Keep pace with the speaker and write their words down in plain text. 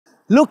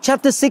Luke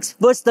chapter 6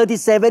 verse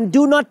 37,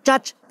 do not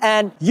judge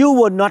and you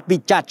will not be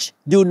judged.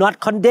 Do not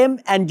condemn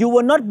and you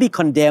will not be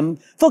condemned.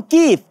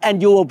 Forgive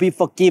and you will be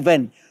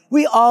forgiven.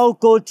 We all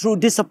go through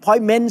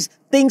disappointments,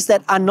 things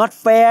that are not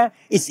fair.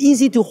 It's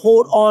easy to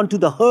hold on to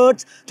the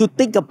hurts, to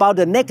think about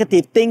the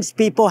negative things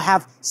people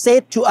have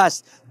said to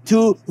us,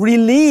 to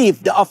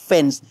relieve the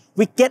offense.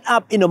 We get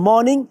up in the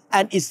morning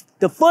and it's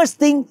the first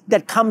thing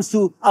that comes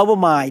to our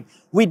mind.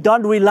 We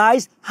don't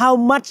realize how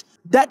much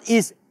that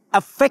is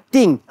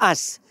affecting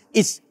us.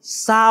 It's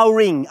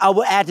souring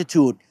our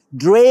attitude,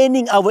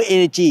 draining our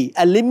energy,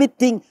 and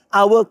limiting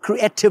our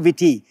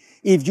creativity.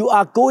 If you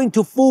are going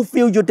to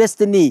fulfill your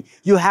destiny,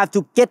 you have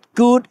to get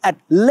good at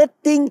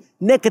letting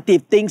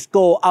negative things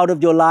go out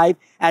of your life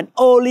and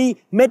only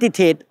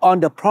meditate on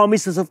the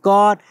promises of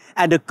God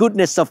and the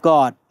goodness of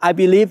God. I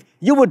believe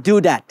you will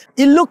do that.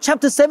 In Luke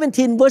chapter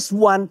 17 verse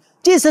 1,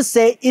 Jesus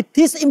said, it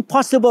is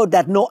impossible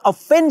that no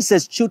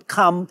offenses should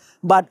come,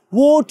 but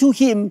woe to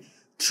him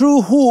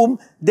through whom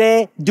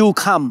they do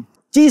come.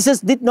 Jesus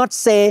did not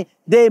say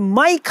they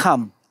might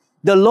come.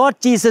 The Lord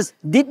Jesus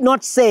did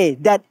not say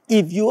that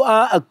if you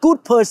are a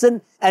good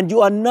person and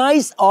you are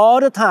nice all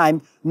the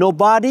time,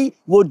 nobody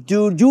will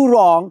do you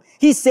wrong.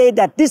 He said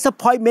that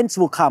disappointments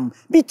will come,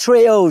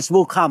 betrayals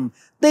will come,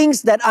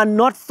 things that are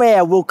not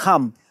fair will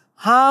come.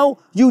 How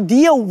you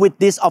deal with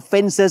these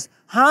offenses,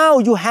 how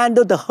you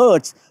handle the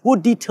hurts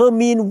will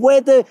determine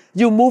whether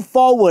you move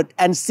forward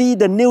and see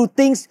the new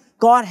things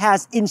God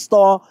has in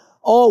store,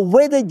 or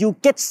whether you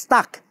get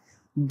stuck,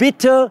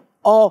 bitter,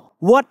 or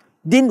what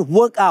didn't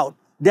work out.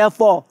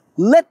 Therefore,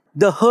 let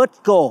the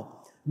hurt go.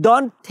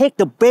 Don't take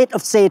the bait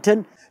of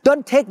Satan.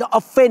 Don't take the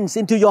offense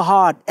into your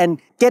heart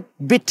and get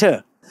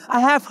bitter.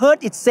 I have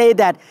heard it say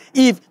that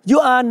if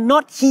you are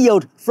not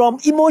healed from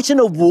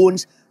emotional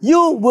wounds,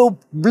 you will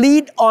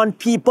bleed on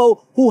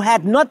people who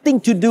had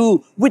nothing to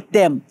do with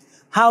them.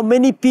 How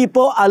many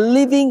people are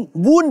living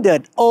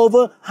wounded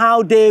over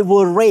how they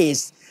were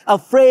raised? A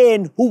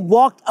friend who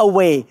walked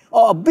away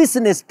or a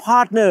business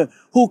partner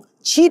who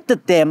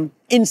cheated them.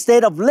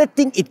 Instead of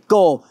letting it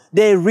go,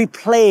 they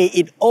replay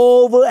it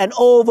over and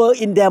over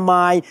in their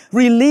mind,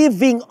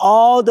 reliving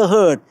all the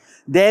hurt.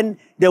 Then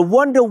they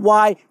wonder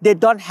why they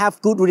don't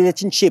have good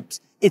relationships.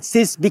 It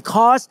is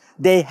because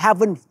they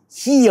haven't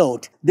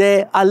healed.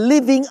 They are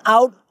living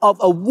out of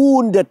a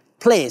wounded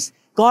place.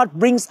 God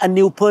brings a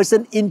new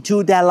person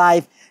into their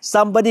life,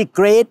 somebody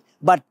great,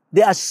 but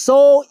they are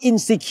so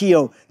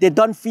insecure. They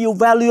don't feel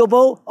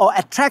valuable or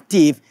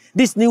attractive.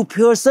 This new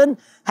person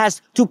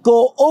has to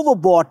go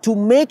overboard to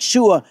make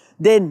sure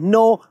they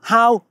know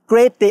how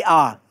great they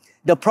are.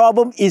 The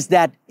problem is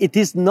that it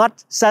is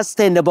not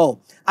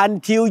sustainable.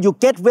 Until you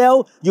get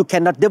well, you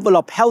cannot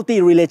develop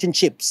healthy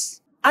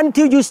relationships.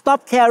 Until you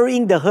stop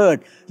carrying the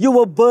hurt, you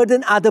will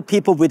burden other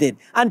people with it.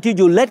 Until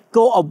you let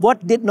go of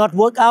what did not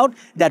work out,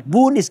 that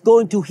wound is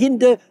going to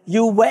hinder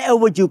you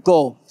wherever you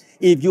go.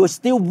 If you are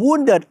still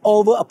wounded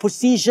over a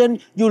position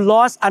you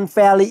lost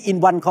unfairly in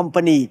one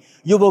company,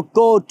 you will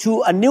go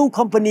to a new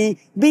company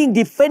being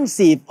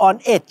defensive, on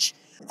edge,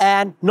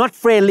 and not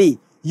friendly.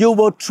 You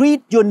will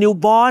treat your new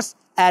boss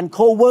and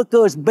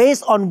co-workers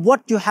based on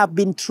what you have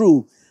been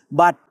through,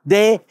 but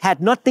they had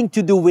nothing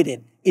to do with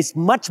it. It's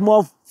much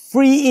more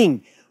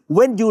freeing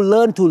when you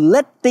learn to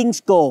let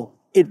things go.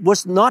 It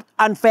was not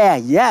unfair.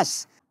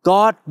 Yes,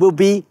 God will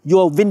be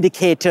your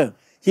vindicator.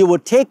 He will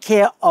take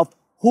care of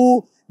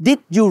who did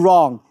you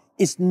wrong.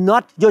 It's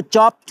not your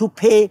job to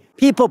pay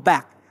people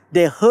back.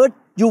 They hurt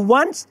you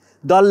once.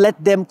 Don't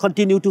let them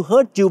continue to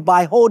hurt you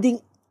by holding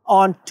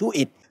on to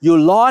it. You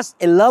lost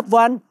a loved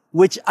one,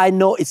 which I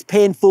know is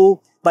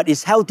painful, but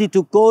it's healthy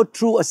to go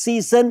through a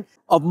season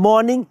of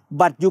mourning,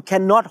 but you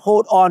cannot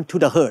hold on to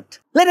the hurt.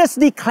 Let us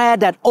declare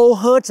that all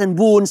hurts and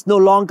wounds no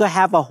longer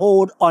have a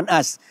hold on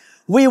us.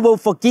 We will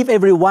forgive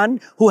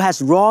everyone who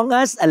has wronged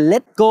us and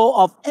let go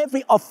of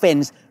every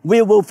offense.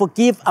 We will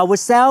forgive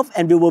ourselves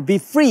and we will be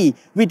free.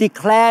 We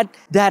declare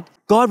that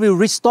God will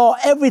restore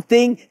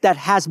everything that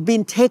has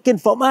been taken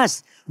from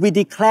us. We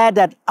declare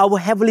that our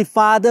Heavenly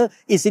Father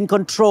is in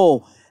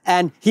control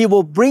and He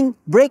will bring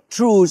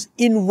breakthroughs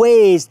in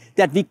ways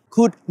that we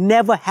could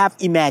never have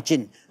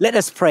imagined. Let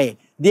us pray.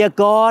 Dear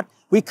God,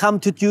 we come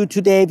to you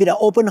today with an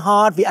open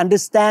heart. We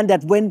understand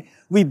that when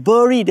we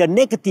bury the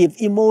negative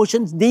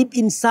emotions deep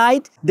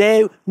inside,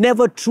 they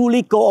never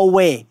truly go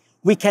away.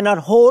 We cannot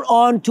hold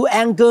on to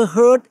anger,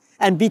 hurt,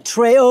 and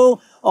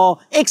betrayal or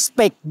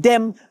expect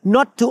them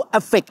not to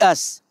affect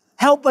us.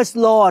 Help us,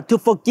 Lord, to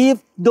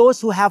forgive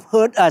those who have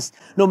hurt us,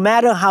 no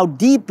matter how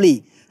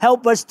deeply.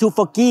 Help us to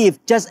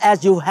forgive just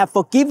as you have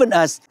forgiven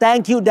us.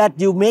 Thank you that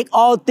you make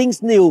all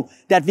things new,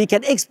 that we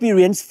can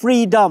experience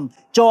freedom,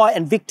 joy,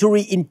 and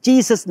victory in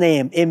Jesus'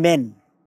 name. Amen.